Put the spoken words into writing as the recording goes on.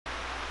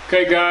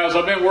Okay guys,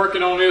 I've been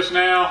working on this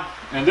now,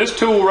 and this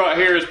tool right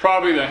here is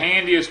probably the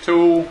handiest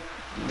tool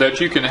that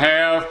you can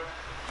have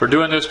for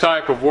doing this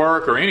type of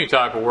work, or any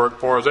type of work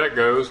as far as that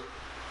goes.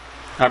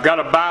 I've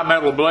got a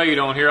bimetal blade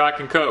on here. I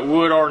can cut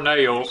wood or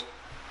nails.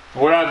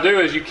 What I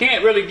do is, you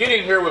can't really get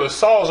in here with a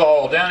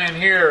sawzall down in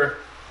here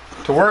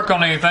to work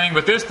on anything,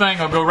 but this thing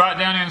will go right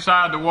down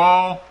inside the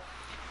wall,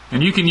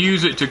 and you can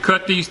use it to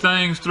cut these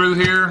things through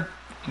here,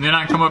 and then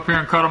I can come up here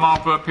and cut them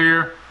off up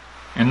here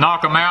and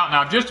knock them out.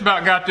 Now I've just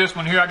about got this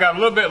one here. I got a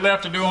little bit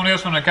left to do on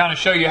this one to kind of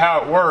show you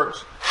how it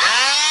works.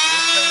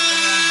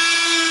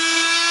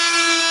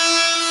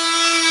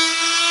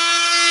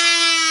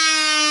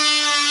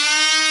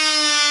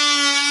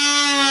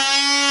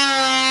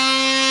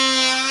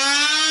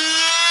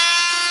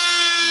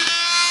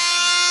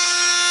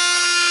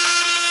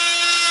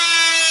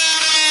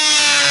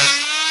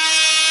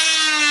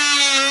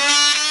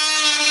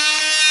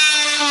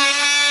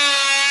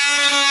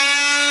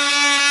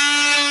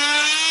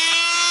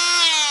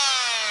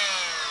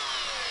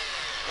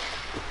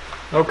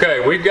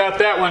 Okay, we've got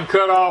that one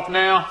cut off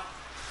now.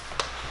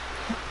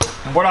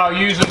 And what I'll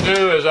usually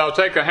do is I'll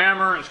take a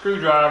hammer and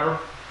screwdriver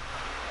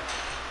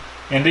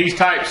in these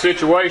type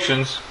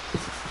situations,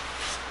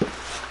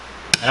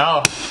 and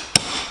I'll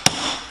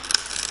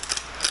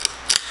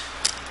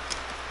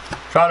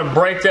try to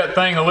break that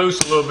thing loose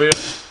a little bit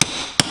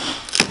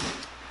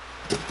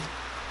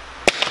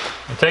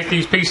and take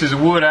these pieces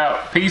of wood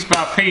out piece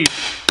by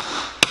piece.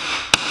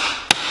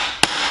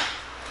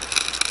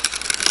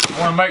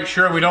 I want to make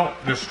sure we don't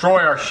destroy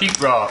our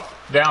sheetrock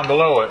down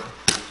below it.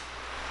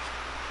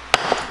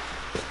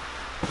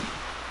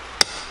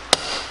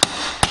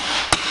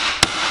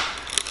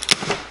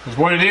 Because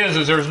what it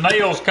is there's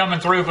nails coming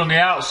through from the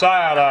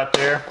outside out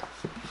there.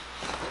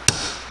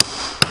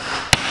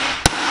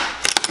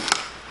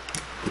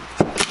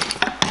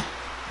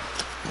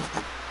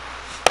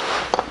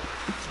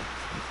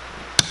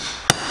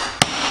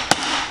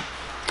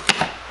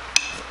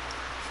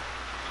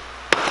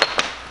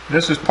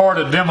 This is part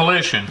of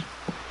demolition.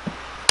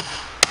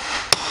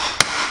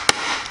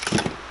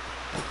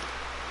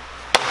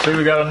 See,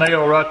 we got a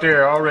nail right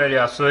there already,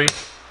 I see.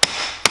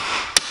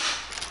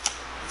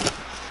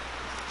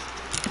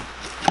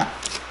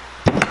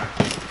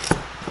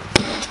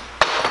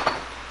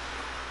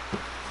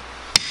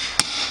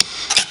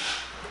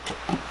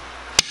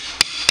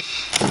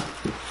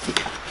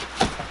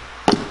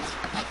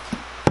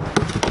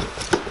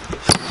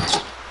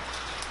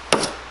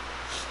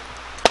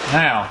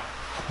 Now,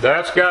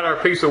 that's got our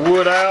piece of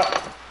wood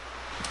out,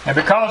 and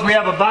because we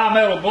have a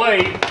bimetal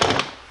blade,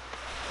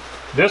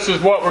 this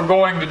is what we're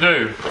going to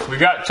do. We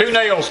got two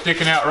nails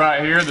sticking out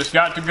right here that's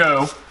got to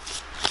go.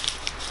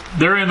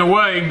 They're in the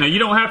way. Now you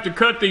don't have to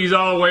cut these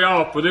all the way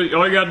off, but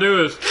all you got to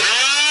do is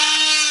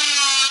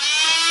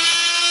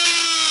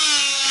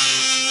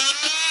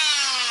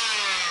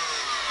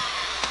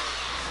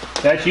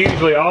that's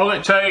usually all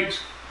it takes.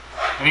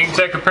 And you can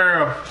take a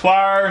pair of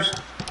pliers,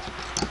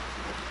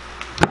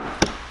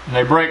 and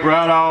they break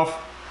right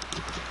off,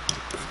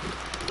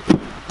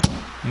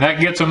 and that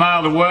gets them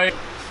out of the way.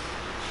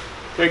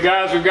 Okay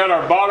guys, we've got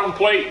our bottom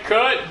plate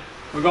cut.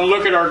 We're going to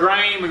look at our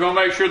grain. We're going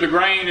to make sure the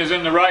grain is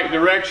in the right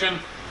direction.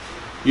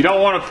 You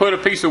don't want to put a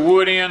piece of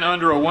wood in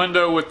under a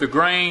window with the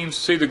grains.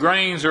 See, the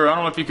grains are, I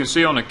don't know if you can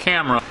see on the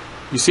camera.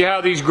 You see how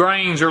these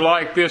grains are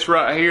like this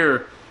right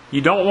here?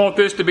 You don't want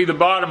this to be the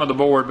bottom of the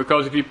board,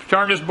 because if you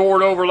turn this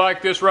board over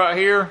like this right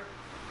here,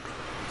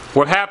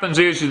 what happens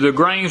is the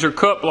grains are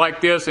cupped like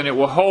this, and it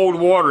will hold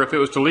water if it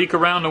was to leak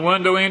around the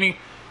window any,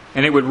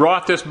 and it would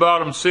rot this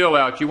bottom sill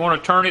out. You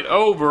want to turn it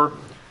over.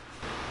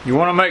 You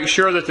want to make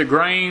sure that the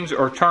grains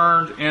are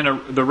turned in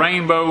the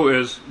rainbow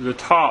is the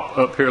top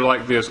up here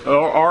like this,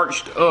 or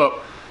arched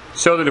up,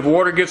 so that if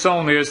water gets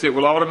on this, it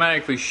will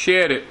automatically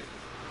shed it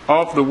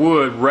off the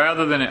wood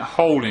rather than it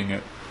holding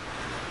it.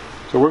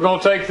 So we're going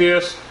to take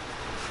this,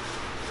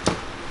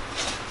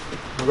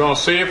 we're going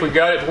to see if we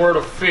got it where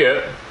to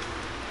fit.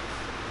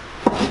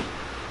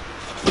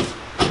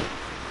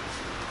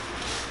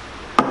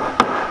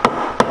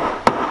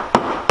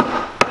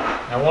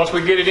 Now once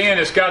we get it in,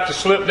 it's got to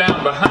slip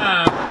down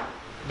behind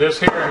this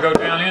here and go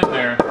down in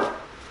there.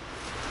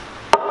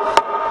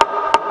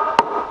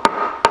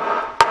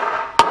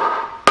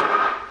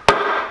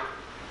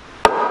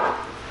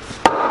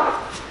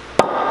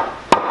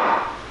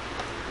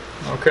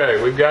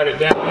 Okay, we've got it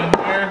down in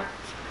there.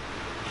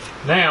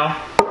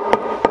 Now,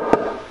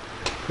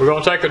 we're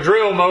going to take a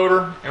drill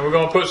motor and we're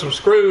going to put some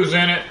screws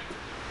in it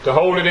to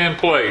hold it in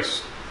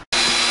place.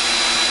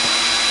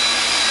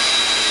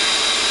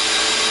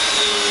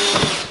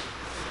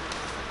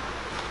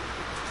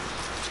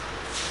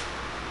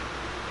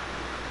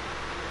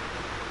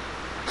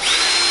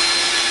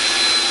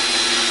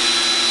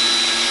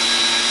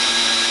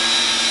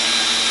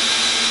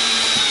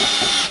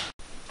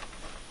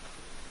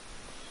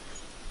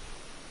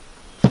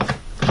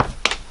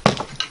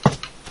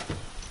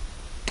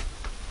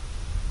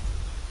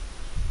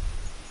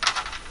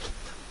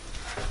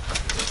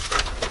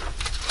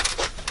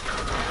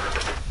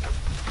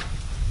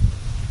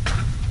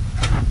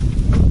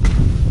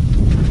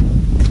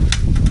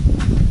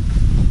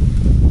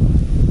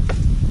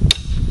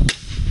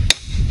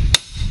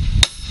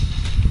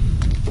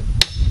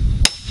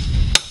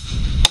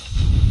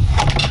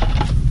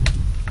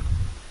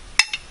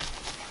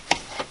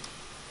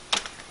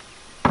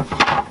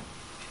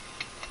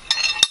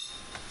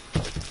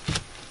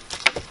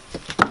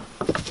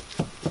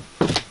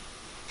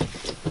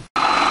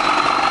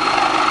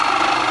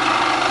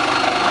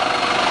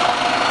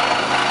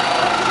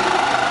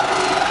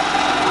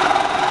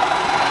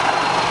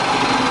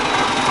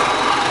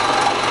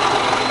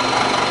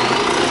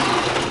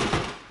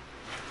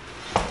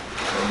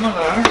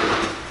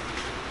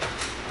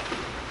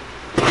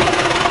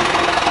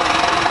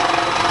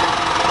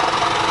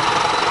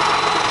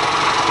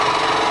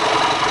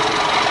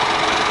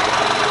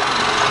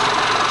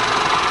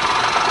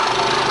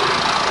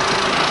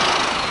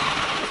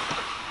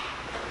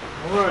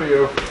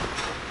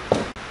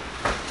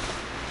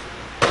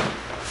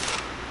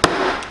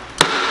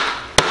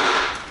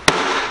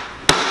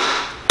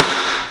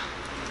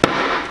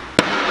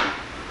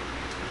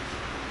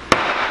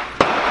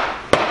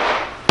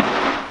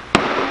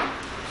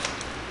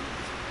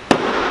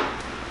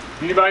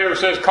 Anybody ever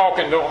says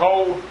caulking don't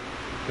hold,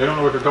 they don't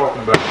know what they're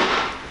talking about.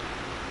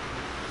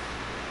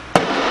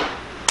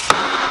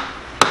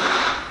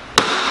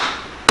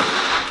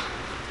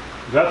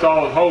 That's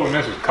all it's holding.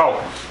 This is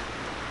caulking.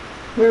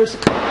 Where's the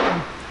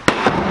caulking?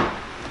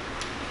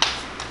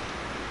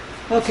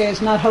 Okay,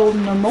 it's not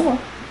holding no more.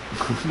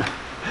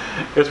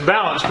 It's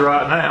balanced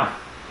right now,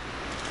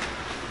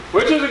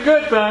 which is a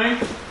good thing.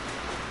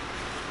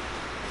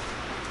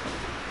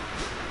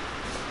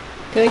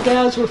 Okay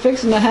guys, we're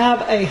fixing to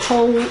have a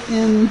hole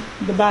in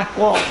the back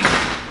wall.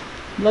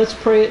 Let's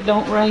pray it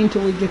don't rain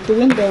till we get the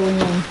window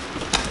in.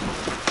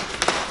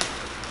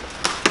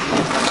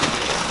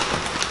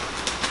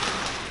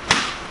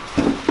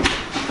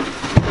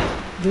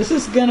 This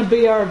is going to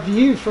be our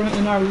view from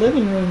in our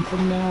living room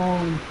from now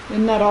on.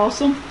 Isn't that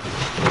awesome?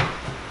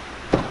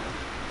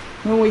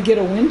 When we get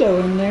a window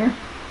in there.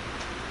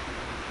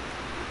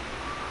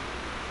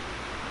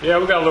 Yeah,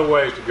 we got a little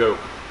ways to go.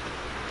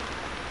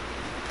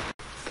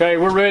 Okay,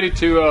 we're ready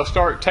to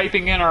start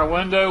taping in our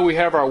window. We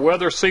have our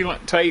weather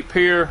sealant tape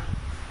here.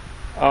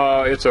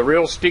 It's a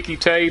real sticky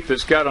tape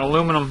that's got an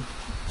aluminum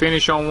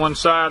finish on one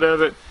side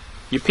of it.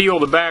 You peel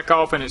the back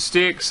off and it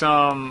sticks.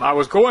 I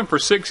was going for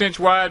 6-inch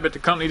wide, but the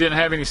company didn't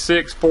have any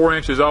 6. 4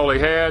 inches all they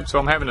had, so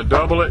I'm having to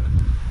double it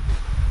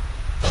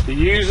to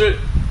use it.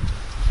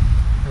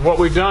 And what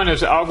we've done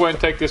is, I'll go ahead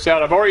and take this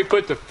out. I've already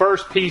put the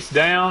first piece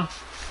down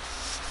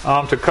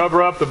to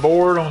cover up the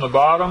board on the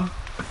bottom.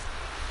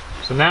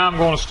 So now I'm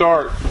going to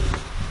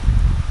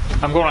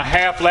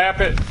half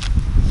lap it.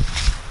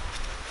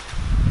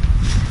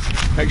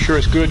 Make sure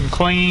it's good and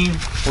clean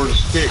for it to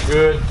stick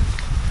good.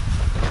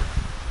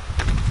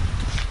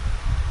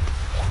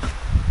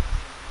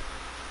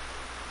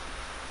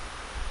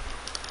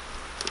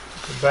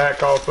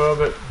 Back off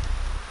of it.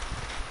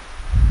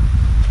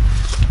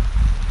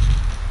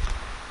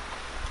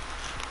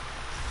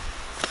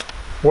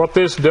 What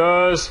this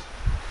does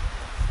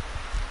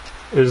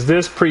is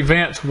this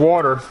prevents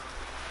water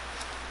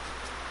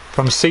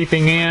from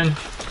seeping in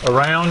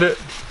around it.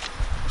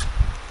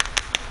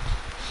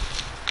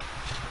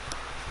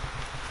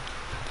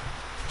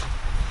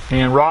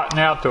 And rotting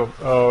out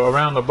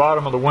around the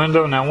bottom of the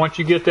window. Now once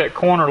you get that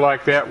corner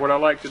like that, what I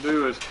like to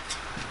do is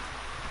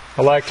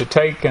I like to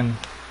take and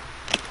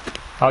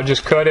I'll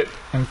just cut it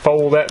and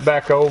fold that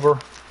back over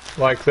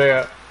like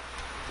that.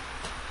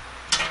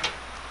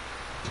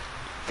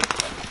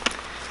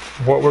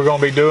 What we're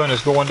going to be doing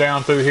is going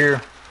down through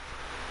here,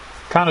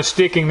 kind of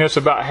sticking this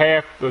about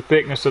half the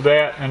thickness of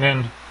that, and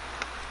then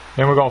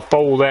we're going to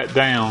fold that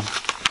down.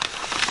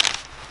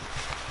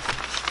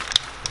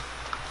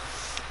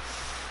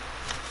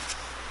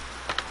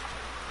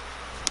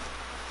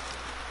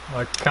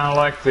 Kind of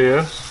like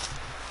this.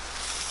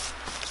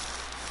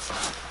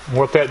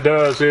 What that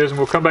does is, and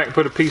we'll come back and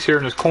put a piece here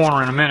in this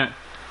corner in a minute,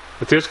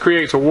 but this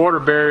creates a water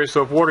barrier,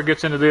 so if water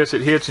gets into this, it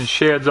hits and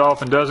sheds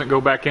off and doesn't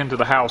go back into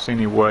the house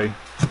anyway.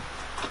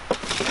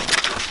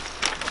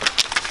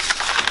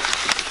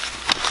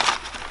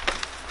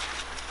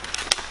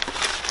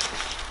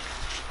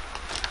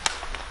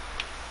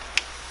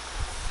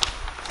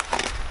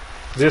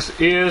 This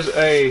is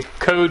a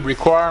code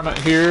requirement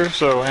here,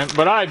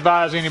 but I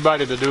advise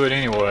anybody to do it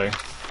anyway.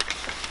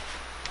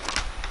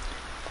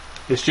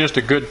 It's just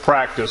a good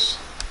practice.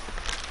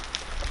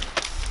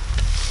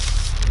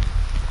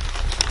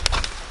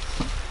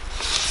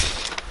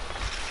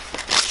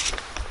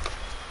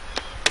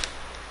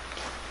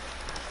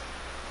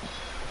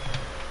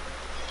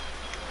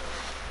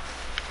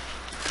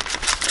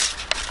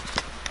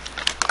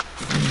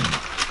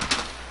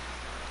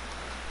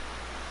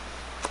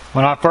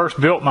 When I first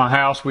built my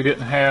house, we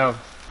didn't have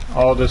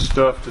all this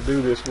stuff to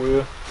do this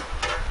with.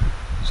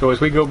 So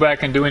as we go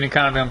back and do any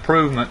kind of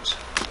improvements,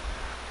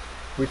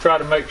 we try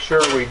to make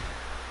sure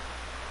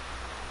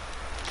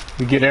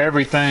we get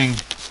everything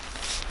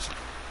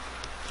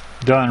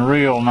done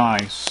real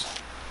nice.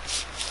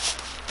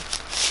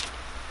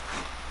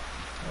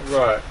 All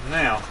right,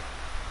 now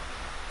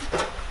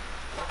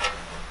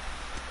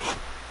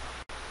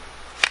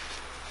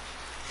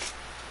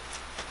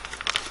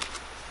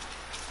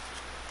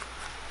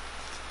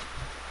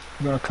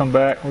we're going to come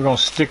back, we're going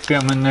to stick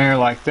them in there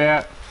like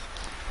that.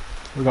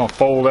 We're going to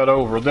fold that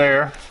over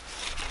there.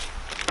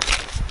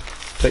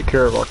 Take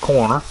care of our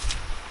corner.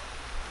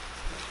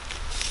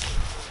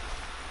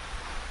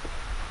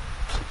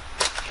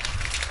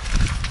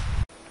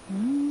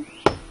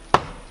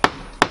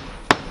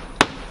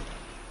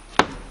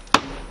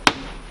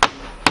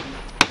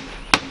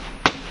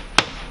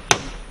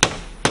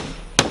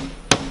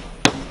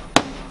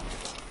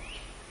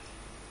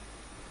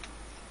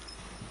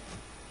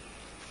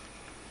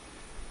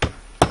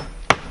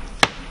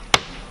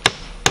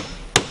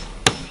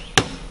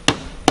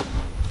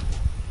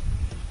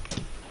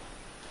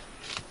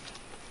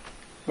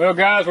 Well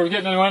guys, we're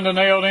getting the window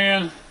nailed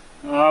in.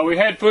 We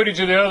had footage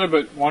of the other,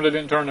 but Wanda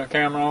didn't turn the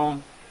camera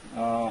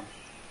on.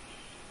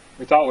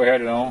 We thought we had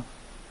it on.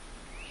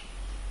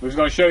 We was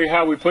going to show you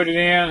how we put it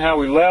in, how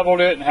we leveled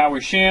it, and how we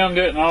shimmed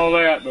it and all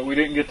that, but we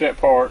didn't get that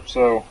part,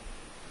 so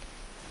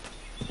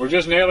We're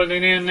just nailing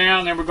it in now,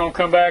 and then we're going to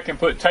come back and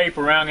put tape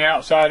around the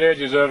outside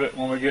edges of it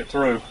when we get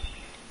through.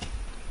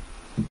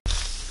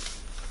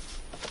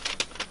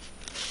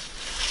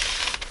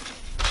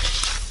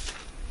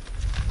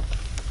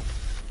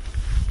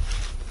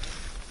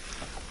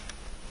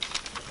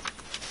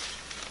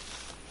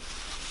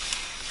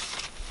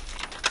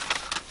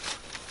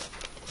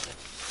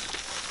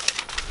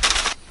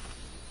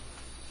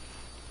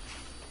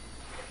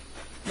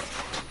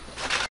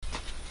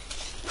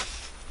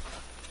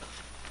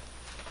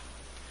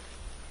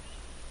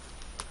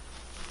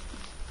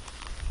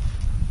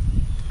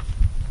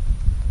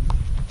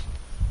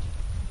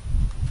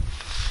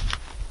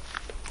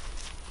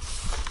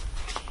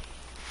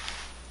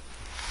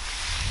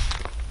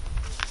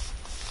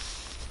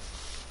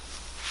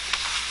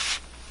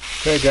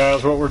 Okay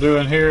guys, what we're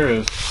doing here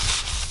is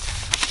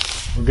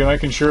we're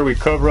making sure we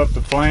cover up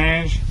the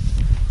flange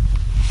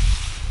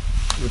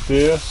with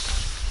this.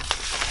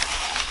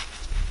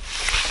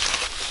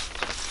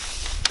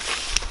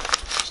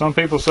 Some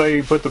people say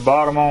you put the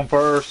bottom on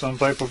first, some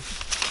people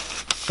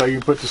say you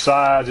put the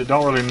sides. It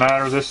don't really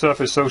matter. This stuff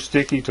is so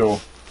sticky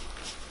till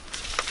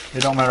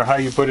it don't matter how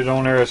you put it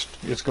on there,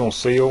 it's going to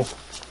seal.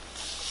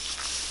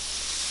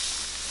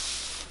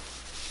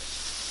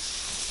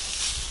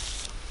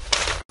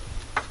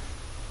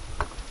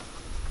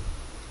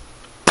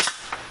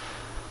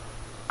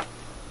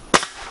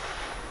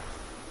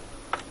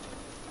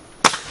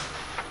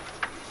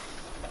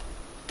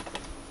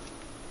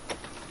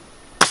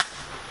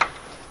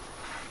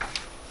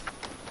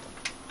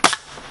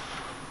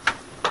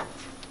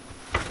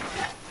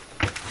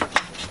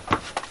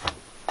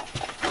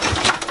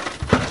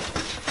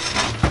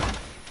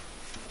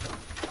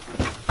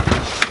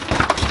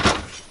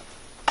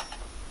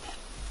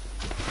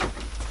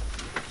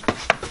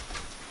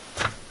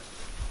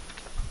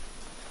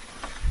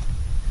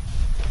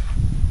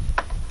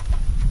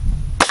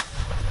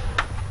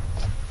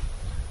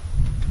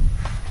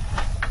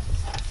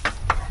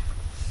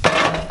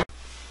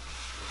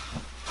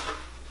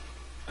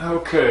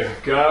 Okay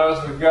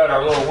guys, we've got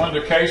our little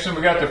window casing.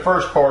 We got the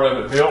first part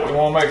of it built. We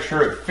want to make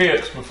sure it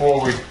fits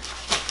before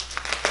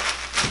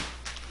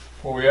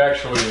we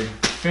actually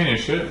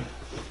finish it.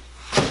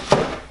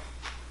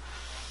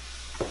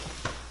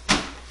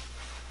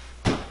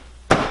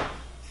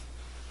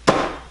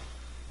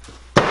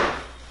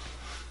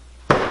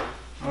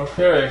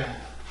 Okay,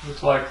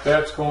 looks like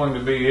that's going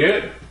to be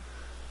it.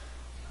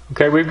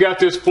 Okay, we've got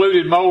this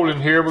fluted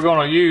molding here we're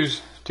going to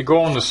use to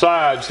go on the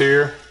sides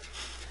here.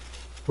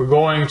 We're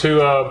going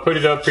to put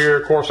it up here.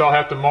 Of course, I'll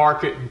have to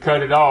mark it and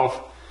cut it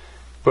off.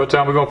 But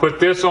we're going to put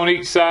this on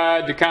each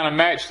side to kind of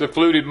match the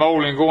fluted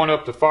molding going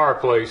up the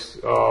fireplace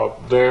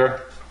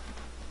there.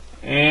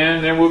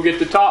 And then we'll get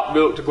the top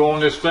built to go on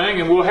this thing,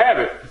 and we'll have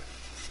it.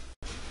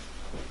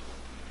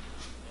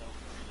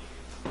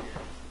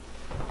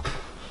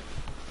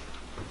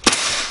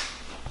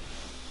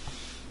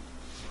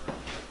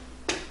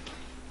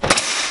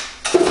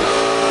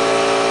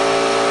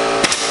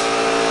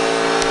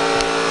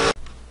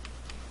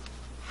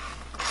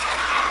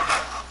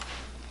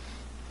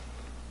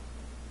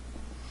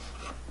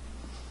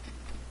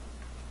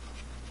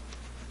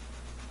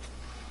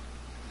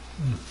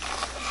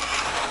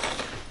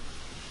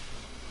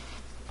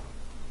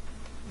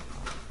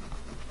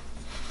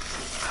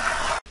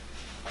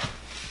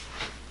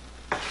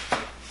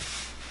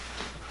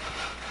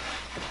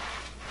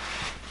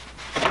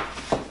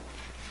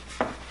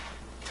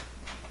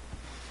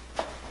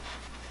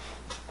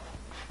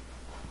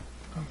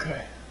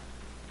 Okay.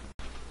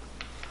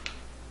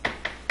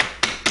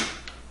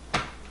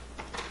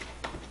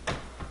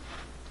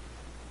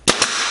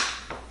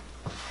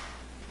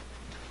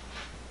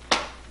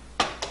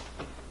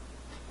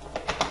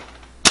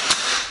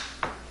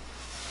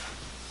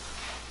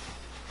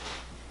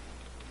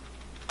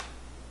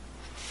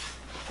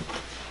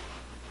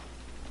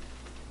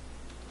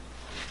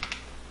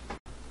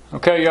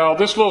 Okay y'all,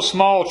 this little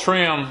small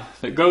trim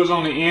that goes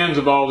on the ends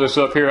of all this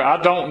up here,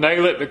 I don't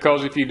nail it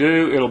because if you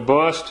do, it'll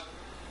bust.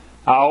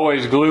 I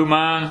always glue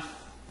mine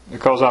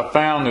because I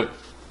found that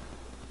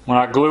when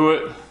I glue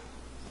it,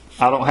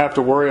 I don't have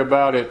to worry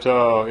about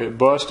it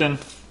busting.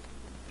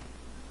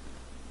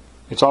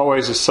 It's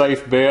always a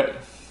safe bet.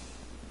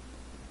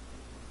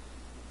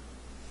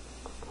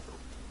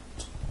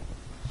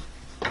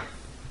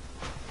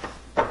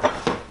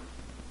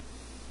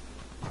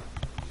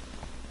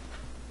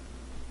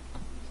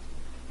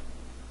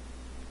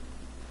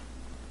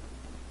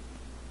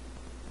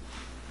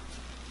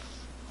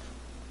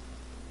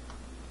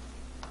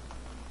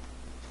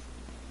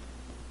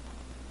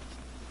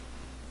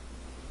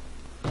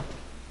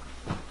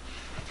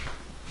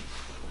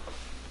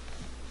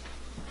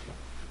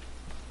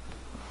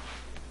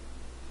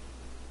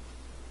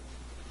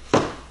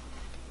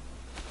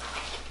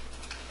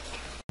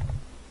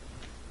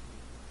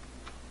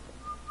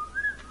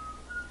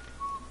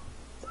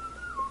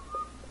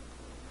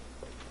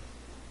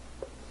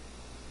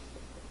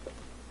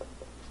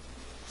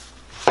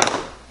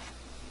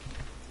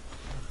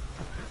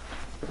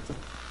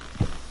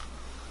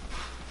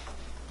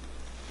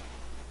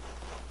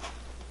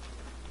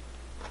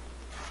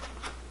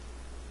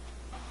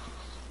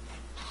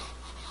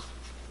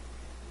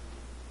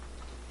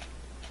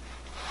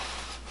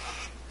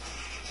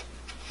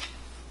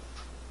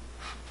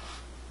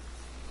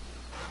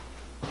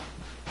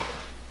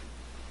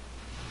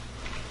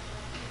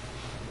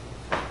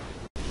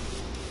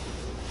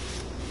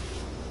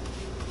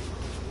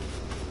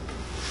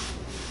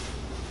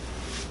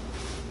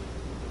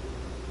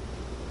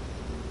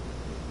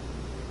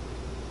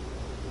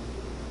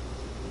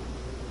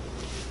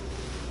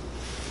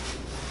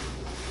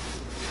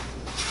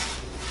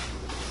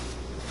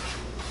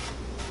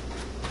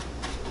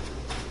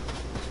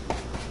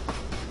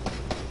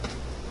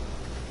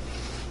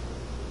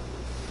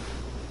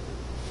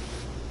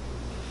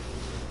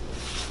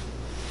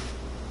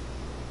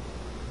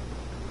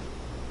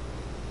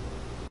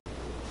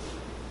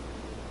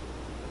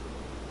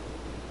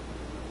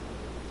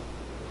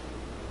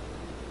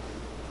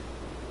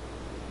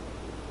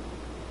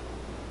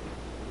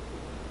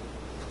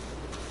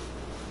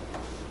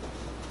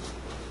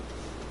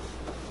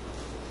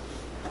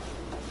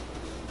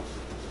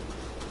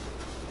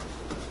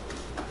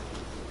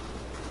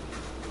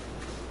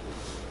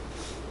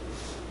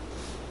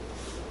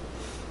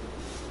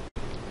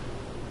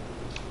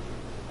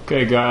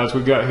 Okay guys,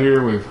 we've got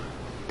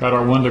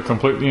our window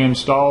completely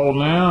installed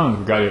now, and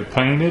we've got it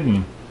painted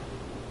and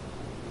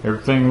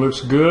everything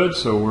looks good,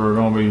 so we're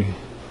going to be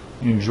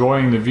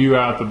enjoying the view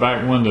out the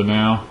back window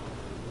now.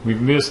 We've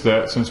missed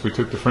that since we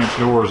took the French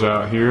doors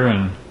out here,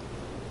 and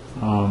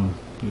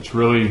it's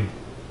really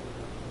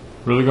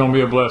going to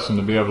be a blessing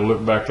to be able to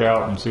look back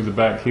out and see the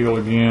back hill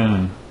again.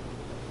 And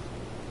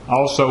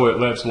also it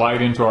lets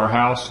light into our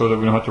house so that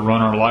we don't have to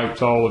run our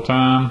lights all the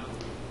time.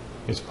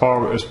 It's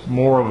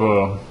more of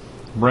a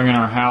bringing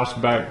our house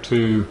back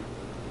to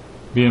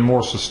being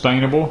more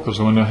sustainable, because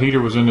when the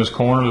heater was in this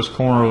corner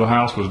of the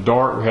house was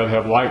dark. We had to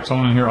have lights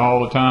on in here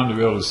all the time to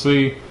be able to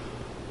see.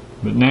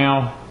 But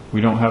now we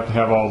don't have to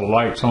have all the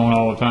lights on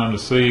all the time to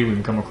see. We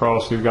can come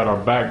across. We've got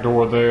our back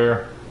door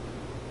there.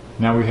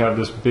 Now we have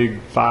this big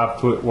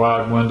 5-foot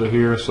wide window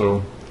here,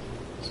 so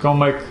it's going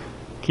to make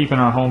keeping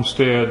our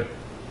homestead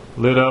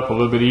lit up a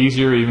little bit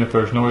easier, even if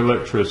there's no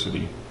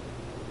electricity.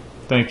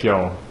 Thank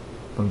y'all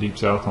from Deep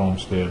South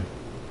Homestead.